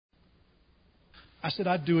I said,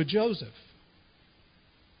 I'd do a Joseph.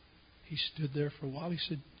 He stood there for a while. He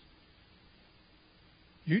said,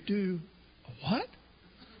 you do a what?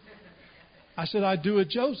 I said, I do a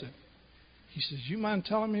Joseph. He says, you mind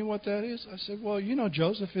telling me what that is? I said, well, you know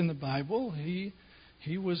Joseph in the Bible. He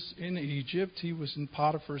was in Egypt. He was in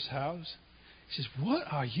Potiphar's house. He says, what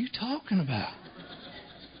are you talking about?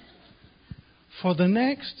 For the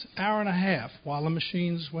next hour and a half, while the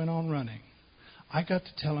machines went on running, I got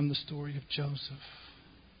to tell him the story of Joseph.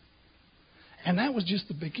 And that was just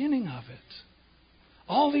the beginning of it.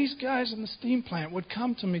 All these guys in the steam plant would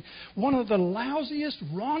come to me. One of the lousiest,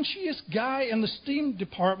 raunchiest guy in the steam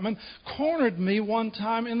department cornered me one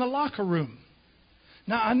time in the locker room.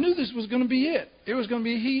 Now, I knew this was going to be it. It was going to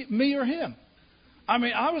be me or him. I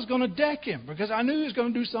mean, I was going to deck him because I knew he was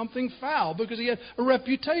going to do something foul because he had a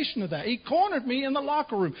reputation of that. He cornered me in the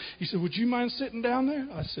locker room. He said, would you mind sitting down there?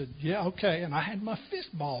 I said, yeah, okay. And I had my fist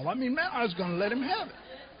balled. I mean, man, I was going to let him have it.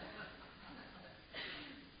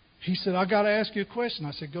 He said, I got to ask you a question.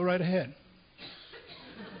 I said, go right ahead.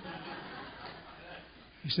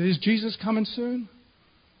 He said, is Jesus coming soon?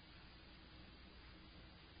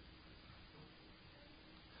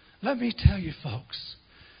 Let me tell you, folks,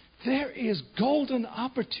 there is golden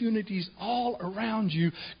opportunities all around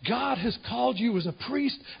you. God has called you as a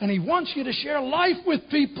priest, and He wants you to share life with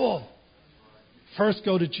people. First,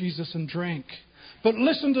 go to Jesus and drink. But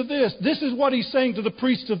listen to this. This is what He's saying to the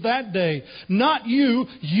priests of that day. Not you.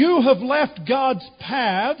 You have left God's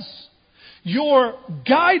paths. Your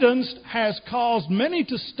guidance has caused many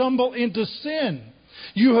to stumble into sin.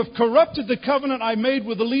 You have corrupted the covenant I made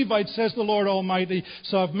with the Levites, says the Lord Almighty.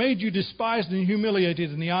 So I've made you despised and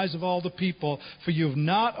humiliated in the eyes of all the people. For you have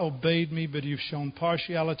not obeyed me, but you've shown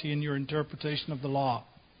partiality in your interpretation of the law.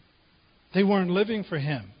 They weren't living for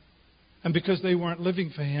Him. And because they weren't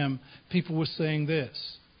living for Him, people were saying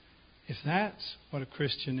this. If that's what a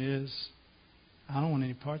Christian is, I don't want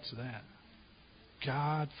any parts of that.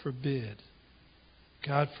 God forbid.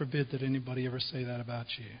 God forbid that anybody ever say that about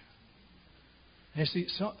you. And see,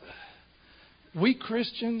 so we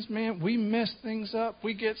Christians, man, we mess things up.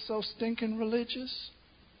 We get so stinking religious.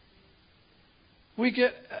 We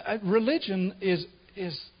get religion it's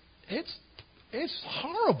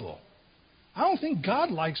horrible. I don't think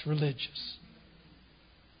God likes religious.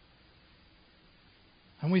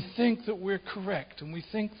 And we think that we're correct, and we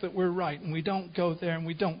think that we're right, and we don't go there, and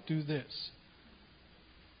we don't do this.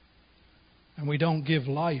 And we don't give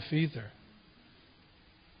life either.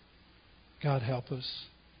 God help us.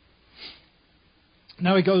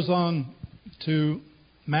 Now he goes on to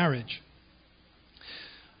marriage.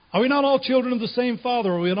 Are we not all children of the same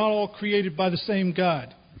Father? Are we not all created by the same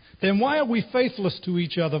God? Then why are we faithless to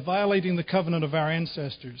each other, violating the covenant of our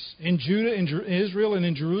ancestors? In Judah, in Israel, and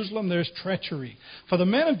in Jerusalem there's treachery. For the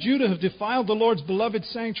men of Judah have defiled the Lord's beloved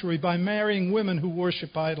sanctuary by marrying women who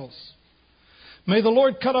worship idols. May the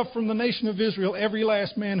Lord cut off from the nation of Israel every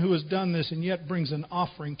last man who has done this and yet brings an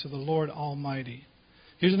offering to the Lord Almighty.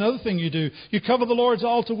 Here's another thing you do. You cover the Lord's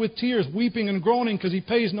altar with tears, weeping and groaning because He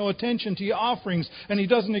pays no attention to your offerings and He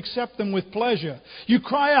doesn't accept them with pleasure. You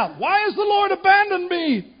cry out, why has the Lord abandoned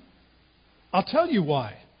me? I'll tell you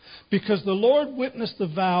why. Because the Lord witnessed the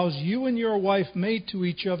vows you and your wife made to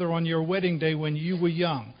each other on your wedding day when you were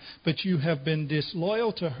young. But you have been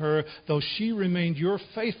disloyal to her, though she remained your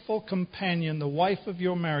faithful companion, the wife of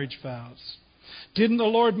your marriage vows. Didn't the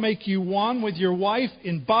Lord make you one with your wife?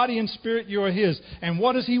 In body and spirit you are His. And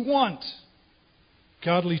what does He want?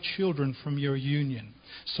 Godly children from your union.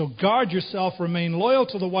 So guard yourself, remain loyal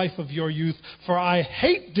to the wife of your youth. For I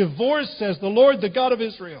hate divorce, says the Lord, the God of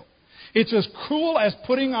Israel. It's as cruel as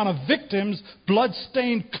putting on a victim's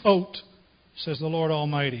blood-stained coat, says the Lord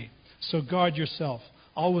Almighty. So guard yourself.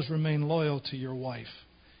 Always remain loyal to your wife.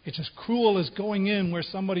 It's as cruel as going in where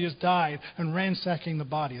somebody has died and ransacking the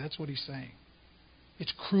body. That's what He's saying.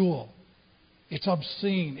 It's cruel. It's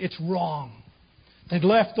obscene. It's wrong. They'd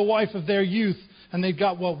left the wife of their youth and they've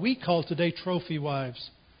got what we call today trophy wives.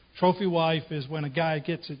 Trophy wife is when a guy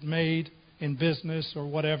gets it made in business or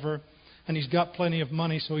whatever, and he's got plenty of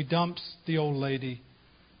money, so he dumps the old lady,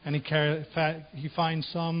 and he finds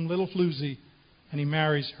some little floozy, and he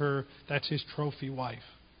marries her. That's his trophy wife.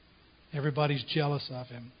 Everybody's jealous of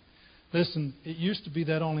him. Listen, it used to be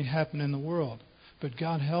that only happened in the world, but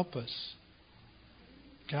God help us.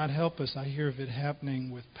 God help us. I hear of it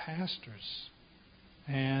happening with pastors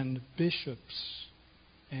and bishops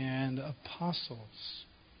and apostles.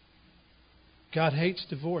 God hates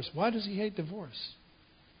divorce. Why does He hate divorce?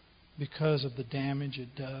 Because of the damage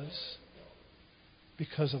it does.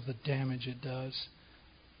 Because of the damage it does.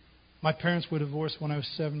 My parents were divorced when I was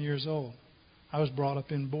 7 years old. I was brought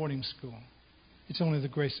up in boarding school. It's only the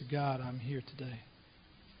grace of God I'm here today.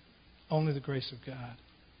 Only the grace of God.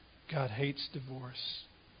 God hates divorce.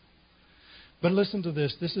 But listen to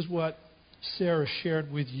this. This is what Sarah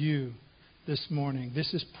shared with you this morning.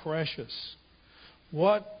 This is precious.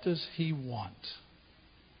 What does He want?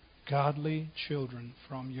 Godly children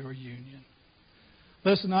from your union.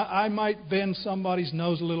 Listen, I might bend somebody's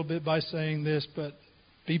nose a little bit by saying this, but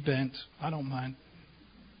be bent. I don't mind.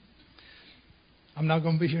 I'm not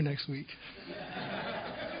going to be here next week.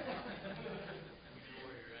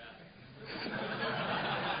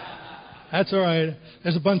 That's all right.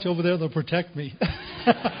 There's a bunch over there that'll protect me.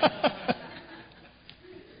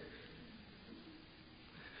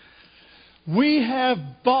 We have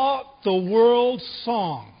bought the world's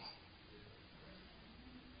song.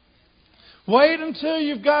 Wait until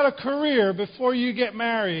you've got a career before you get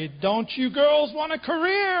married. Don't you girls want a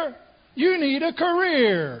career? You need a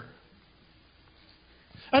career.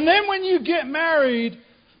 And then when you get married,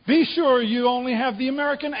 be sure you only have the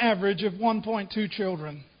American average of 1.2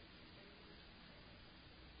 children.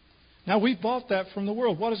 Now, we bought that from the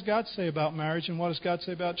world. What does God say about marriage, and what does God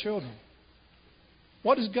say about children?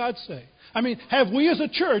 What does God say? I mean, have we as a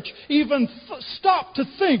church even stopped to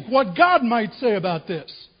think what God might say about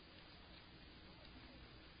this?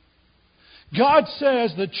 God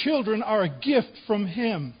says that children are a gift from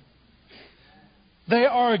Him. They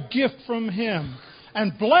are a gift from Him.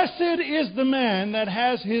 And blessed is the man that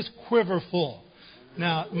has his quiver full.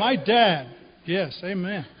 Now, my dad, yes,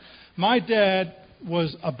 amen. My dad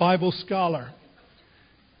was a Bible scholar.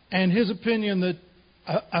 And his opinion that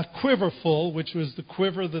a quiver full, which was the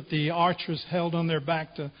quiver that the archers held on their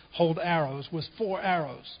back to hold arrows, was 4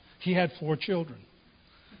 arrows. He had 4 children.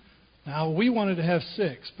 Now, we wanted to have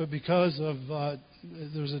 6, but because of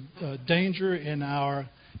there was a danger in our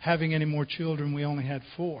having any more children, we only had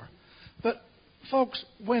 4. But, folks,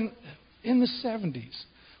 when in the 70s,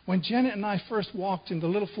 when Janet and I first walked into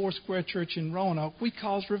the little 4-square church in Roanoke, we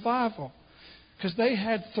caused revival. Because they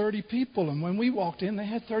had 30 people, and when we walked in, they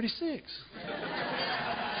had 36.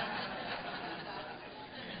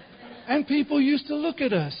 And people used to look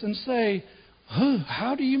at us and say,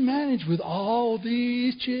 how do you manage with all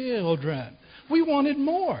these children? We wanted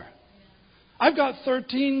more. I've got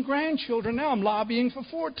 13 grandchildren now. I'm lobbying for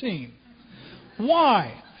 14.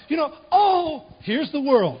 Why? Here's the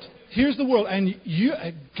world. Here's the world. And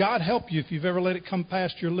God help you if you've ever let it come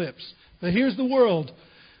past your lips. But here's the world.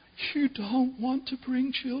 You don't want to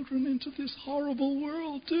bring children into this horrible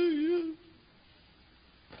world, do you?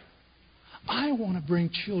 I want to bring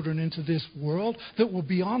children into this world that will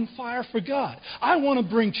be on fire for God. I want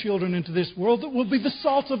to bring children into this world that will be the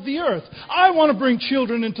salt of the earth. I want to bring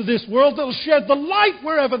children into this world that will shed the light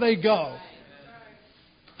wherever they go.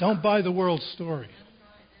 Don't buy the world's story.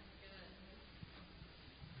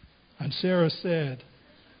 And Sarah said,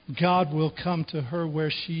 God will come to her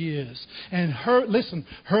where she is. And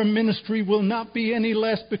her ministry will not be any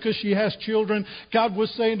less because she has children. God was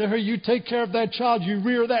saying to her, you take care of that child, you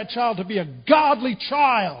rear that child to be a godly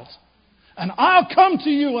child. And I'll come to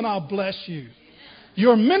you and I'll bless you.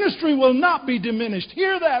 Your ministry will not be diminished.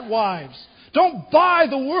 Hear that, wives. Don't buy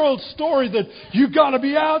the world's story that you got to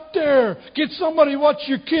be out there. Get somebody to watch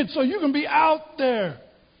your kids so you can be out there.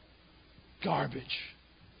 Garbage.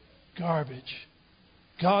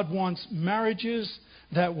 God wants marriages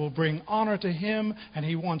that will bring honor to Him, and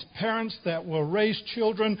He wants parents that will raise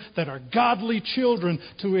children that are godly children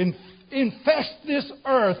to infest this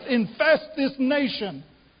earth, infest this nation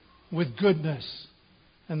with goodness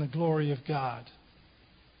and the glory of God.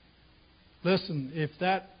 Listen, if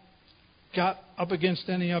that got up against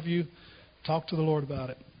any of you, talk to the Lord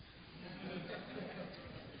about it.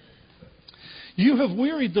 You have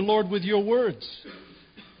wearied the Lord with your words.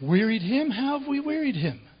 Wearied Him? How have we wearied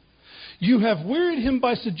Him? You have wearied Him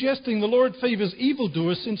by suggesting the Lord favors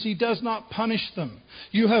evildoers since He does not punish them.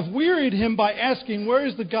 You have wearied Him by asking, where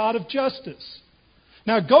is the God of justice?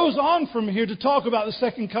 Now it goes on from here to talk about the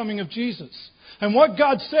second coming of Jesus. And what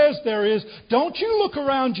God says there is, don't you look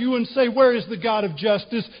around you and say, where is the God of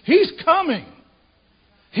justice? He's coming.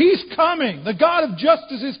 He's coming. The God of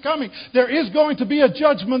justice is coming. There is going to be a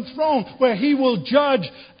judgment throne where He will judge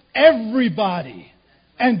everybody.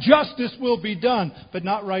 And justice will be done, but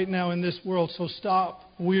not right now in this world. So stop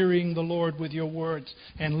wearying the Lord with your words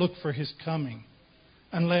and look for His coming.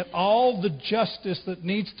 And let all the justice that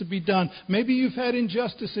needs to be done. Maybe you've had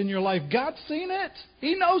injustice in your life. God's seen it.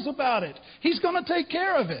 He knows about it. He's going to take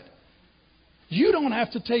care of it. You don't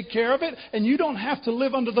have to take care of it, and you don't have to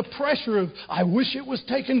live under the pressure of, I wish it was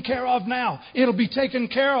taken care of now. It'll be taken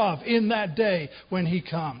care of in that day when He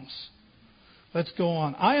comes. Let's go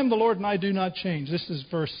on. I am the Lord and I do not change. This is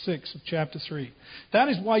verse 6 of chapter 3. That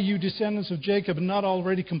is why you descendants of Jacob are not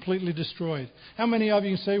already completely destroyed. How many of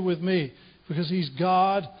you can say with me, because He's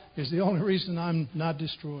God is the only reason I'm not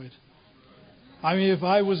destroyed? I mean, if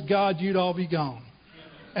I was God, you'd all be gone.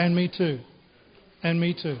 And me too. And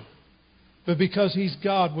me too. But because He's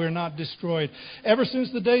God, we're not destroyed. Ever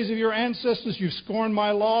since the days of your ancestors, you've scorned my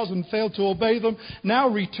laws and failed to obey them. Now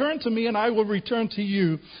return to me and I will return to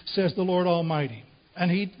you, says the Lord Almighty.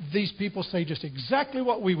 And these people say just exactly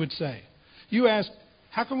what we would say. You ask,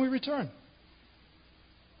 how can we return?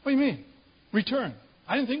 What do you mean? Return.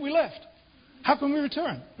 I didn't think we left. How can we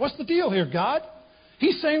return? What's the deal here, God?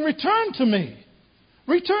 He's saying, return to me.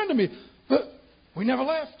 Return to me. But we never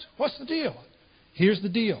left. What's the deal? Here's the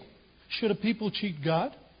deal. Should a people cheat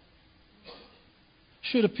God?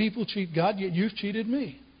 Should a people cheat God? Yet you've cheated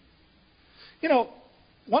me. You know,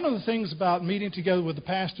 one of the things about meeting together with the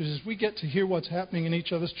pastors is we get to hear what's happening in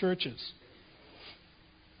each other's churches.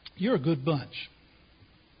 You're a good bunch.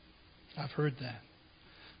 I've heard that.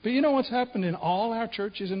 But you know what's happened in all our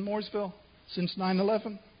churches in Mooresville since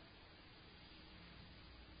 9/11?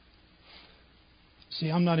 See,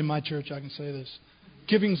 I'm not in my church, I can say this.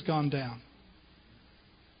 Giving's gone down.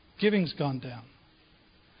 Giving's gone down.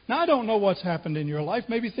 Now, I don't know what's happened in your life.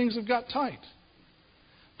 Maybe things have got tight.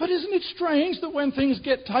 But isn't it strange that when things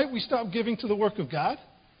get tight, we stop giving to the work of God?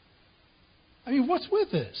 I mean, what's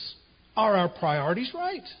with this? Are our priorities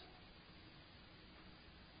right?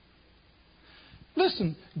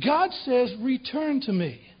 Listen, God says, return to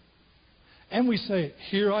me. And we say,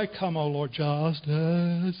 here I come, O Lord, just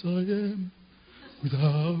as I am.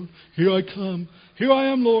 Without, here I come. Here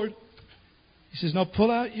I am, Lord. He says, now pull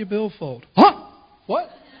out your billfold. Huh? What?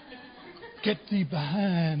 Get thee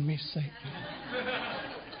behind me, Satan.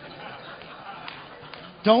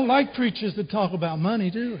 Don't like preachers that talk about money,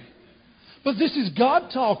 do we? But this is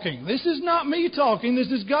God talking. This is not me talking. This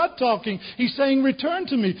is God talking. He's saying, return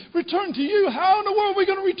to me. Return to you. How in the world are we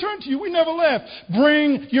going to return to you? We never left.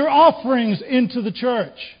 Bring your offerings into the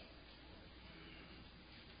church.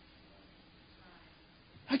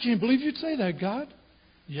 I can't believe you'd say that, God.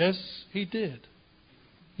 Yes, He did.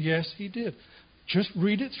 Yes, He did. Just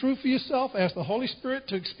read it through for yourself. Ask the Holy Spirit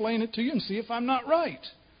to explain it to you and see if I'm not right.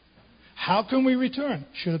 How can we return?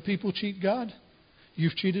 Should a people cheat God?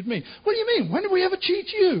 You've cheated me. What do you mean? When did we ever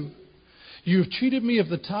cheat you? You've cheated me of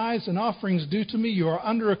the tithes and offerings due to me. You are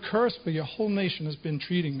under a curse, for your whole nation has been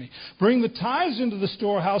treating me. Bring the tithes into the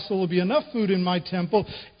storehouse, so there will be enough food in my temple.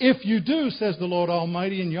 If you do, says the Lord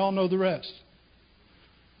Almighty, and you all know the rest.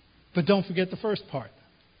 But don't forget the first part.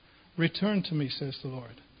 Return to me, says the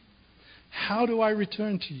Lord. How do I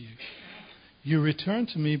return to you? You return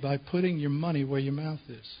to me by putting your money where your mouth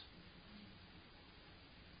is.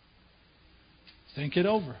 Think it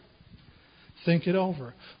over. Think it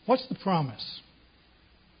over. What's the promise?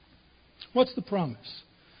 What's the promise?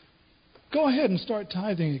 Go ahead and start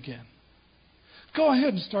tithing again. Go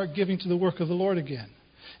ahead and start giving to the work of the Lord again.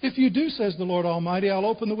 If you do, says the Lord Almighty, I'll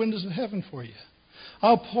open the windows of heaven for you.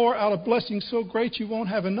 I'll pour out a blessing so great you won't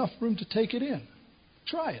have enough room to take it in.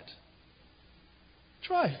 Try it.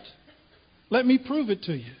 Try it. Let me prove it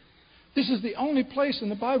to you. This is the only place in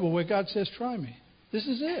the Bible where God says, try me. This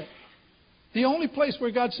is it. The only place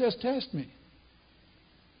where God says, test me.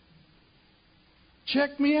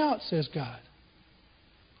 Check me out, says God.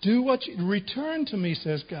 Do what you... Return to me,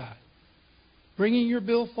 says God. Bringing your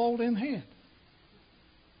billfold in hand.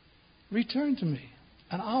 Return to me.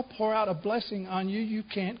 And I'll pour out a blessing on you you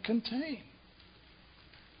can't contain.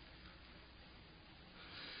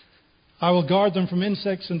 I will guard them from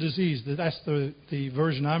insects and disease. That's the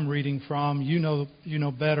version I'm reading from. You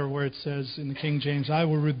know better where it says in the King James, I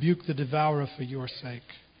will rebuke the devourer for your sake.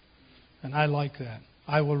 And I like that.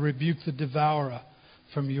 I will rebuke the devourer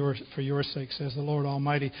for your sake, says the Lord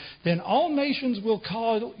Almighty. Then all nations will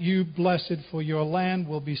call you blessed, for your land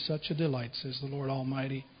will be such a delight, says the Lord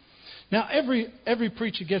Almighty. Now, every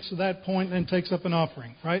preacher gets to that point and takes up an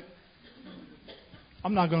offering, right?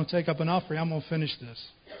 I'm not going to take up an offering. I'm going to finish this.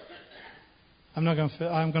 I'm going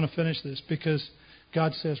to finish this because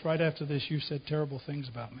God says right after this, you've said terrible things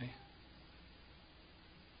about me.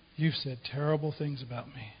 You've said terrible things about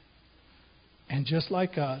me. And just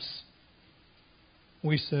like us,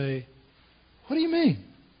 we say, what do you mean?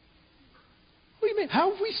 What do you mean?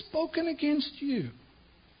 How have we spoken against you?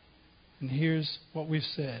 And here's what we've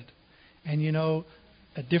said. And you know,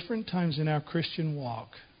 at different times in our Christian walk,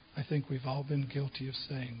 I think we've all been guilty of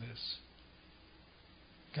saying this.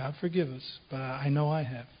 God forgive us, but I know I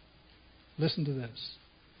have. Listen to this.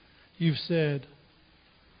 You've said,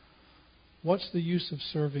 what's the use of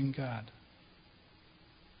serving God?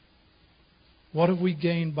 What have we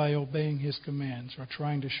gained by obeying His commands or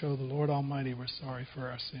trying to show the Lord Almighty we're sorry for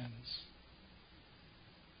our sins?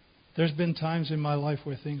 There's been times in my life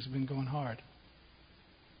where things have been going hard.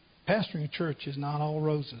 Pastoring a church is not all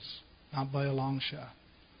roses, not by a long shot.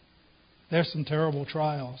 There's some terrible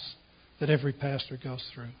trials that every pastor goes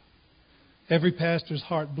through. Every pastor's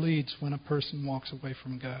heart bleeds when a person walks away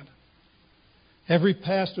from God. Every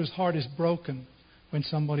pastor's heart is broken when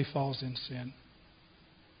somebody falls in sin.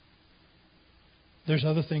 There's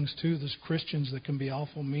other things too. There's Christians that can be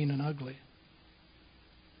awful mean and ugly.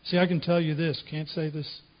 See, I can tell you this. Can't say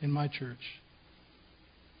this in my church.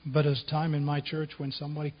 But there's a time in my church when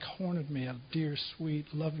somebody cornered me, a dear, sweet,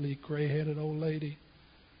 lovely, gray-headed old lady.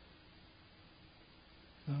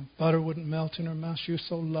 The butter wouldn't melt in her mouth. She was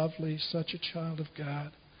so lovely, such a child of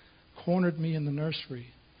God. Cornered me in the nursery,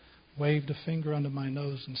 waved a finger under my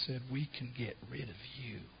nose and said, "We can get rid of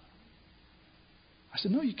you." I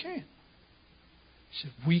said, "No, you can't." She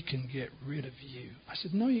said, "We can get rid of you." I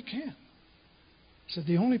said, "No, you can't." She said,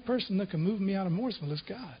 "The only person that can move me out of Mooresville is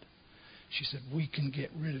God." She said, "We can get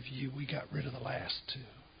rid of you. We got rid of the last two."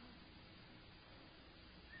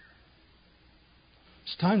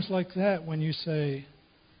 It's times like that when you say,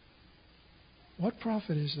 what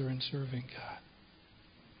profit is there in serving God?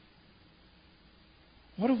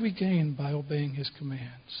 What have we gained by obeying His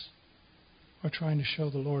commands or trying to show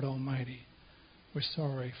the Lord Almighty we're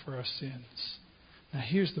sorry for our sins? Now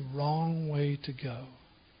here's the wrong way to go.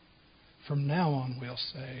 From now on we'll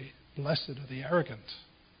say, blessed are the arrogant.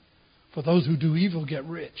 For those who do evil get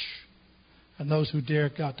rich, and those who dare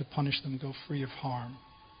God to punish them go free of harm.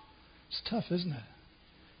 It's tough, isn't it?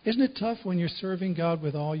 Isn't it tough when you're serving God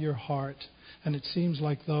with all your heart, and it seems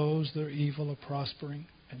like those that are evil are prospering,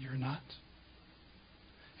 and you're not?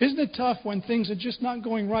 Isn't it tough when things are just not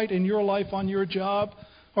going right in your life, on your job,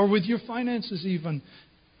 or with your finances even,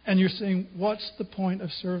 and you're saying, what's the point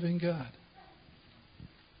of serving God?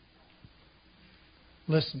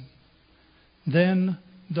 Listen. Then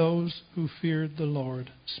those who feared the Lord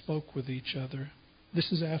spoke with each other.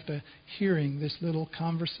 This is after hearing this little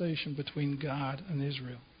conversation between God and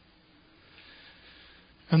Israel.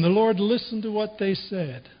 And the Lord listened to what they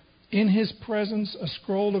said. In His presence, a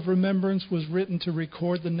scroll of remembrance was written to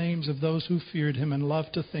record the names of those who feared Him and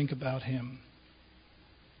loved to think about Him.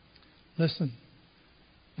 Listen,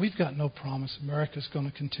 we've got no promise America's going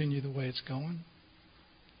to continue the way it's going.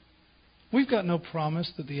 We've got no promise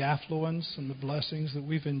that the affluence and the blessings that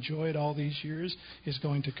we've enjoyed all these years is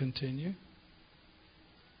going to continue.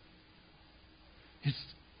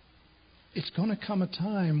 It's going to come a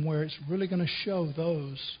time where it's really going to show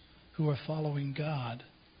those who are following God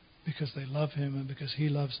because they love Him and because He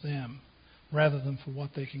loves them, rather than for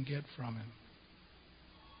what they can get from Him.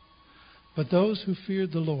 But those who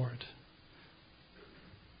feared the Lord,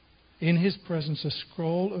 in His presence a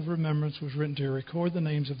scroll of remembrance was written to record the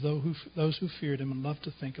names of those who feared Him and loved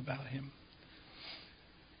to think about Him.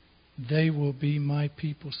 They will be my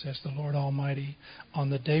people, says the Lord Almighty. On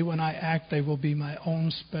the day when I act, they will be my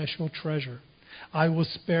own special treasure. I will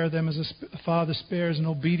spare them as a father spares an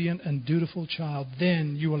obedient and dutiful child.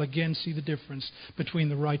 Then you will again see the difference between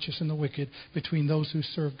the righteous and the wicked, between those who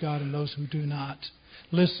serve God and those who do not.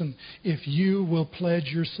 Listen, if you will pledge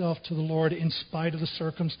yourself to the Lord in spite of the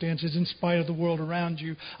circumstances, in spite of the world around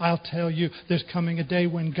you, I'll tell you, there's coming a day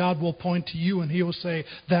when God will point to you and He will say,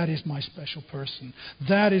 that is my special person.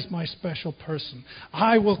 That is my special person.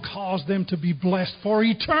 I will cause them to be blessed. For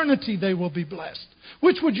eternity they will be blessed.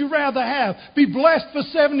 Which would you rather have? Be blessed for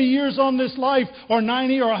 70 years on this life, or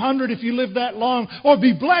 90 or 100 if you live that long, or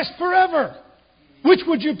be blessed forever? Which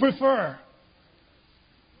would you prefer?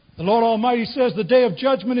 The Lord Almighty says the day of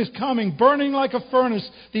judgment is coming, burning like a furnace.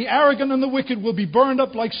 The arrogant and the wicked will be burned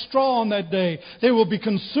up like straw on that day. They will be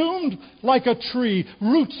consumed like a tree,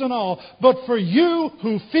 roots and all. But for you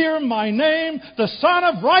who fear my name, the Son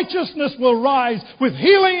of Righteousness will rise with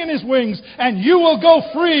healing in His wings, and you will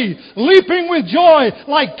go free, leaping with joy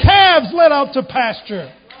like calves led out to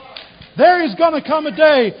pasture. There is going to come a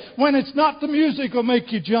day when it's not the music will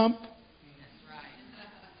make you jump.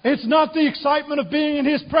 It's not the excitement of being in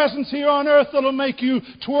His presence here on earth that will make you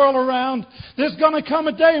twirl around. There's going to come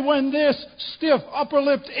a day when this stiff,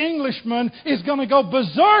 upper-lipped Englishman is going to go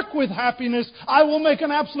berserk with happiness. I will make an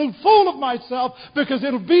absolute fool of myself, because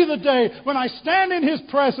it'll be the day when I stand in His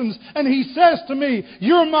presence and He says to me,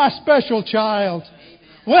 you're my special child.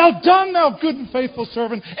 Well done, thou good and faithful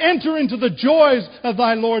servant. Enter into the joys of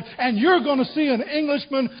thy Lord. And you're going to see an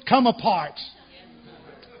Englishman come apart.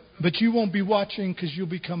 But you won't be watching, because you'll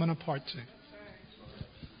be coming apart too.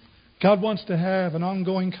 God wants to have an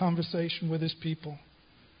ongoing conversation with His people.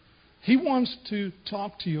 He wants to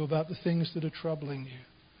talk to you about the things that are troubling you.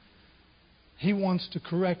 He wants to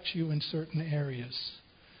correct you in certain areas.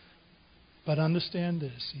 But understand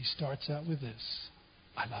this. He starts out with this.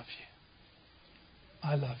 I love you.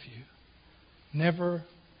 I love you. Never,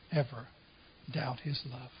 ever doubt His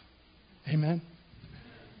love. Amen.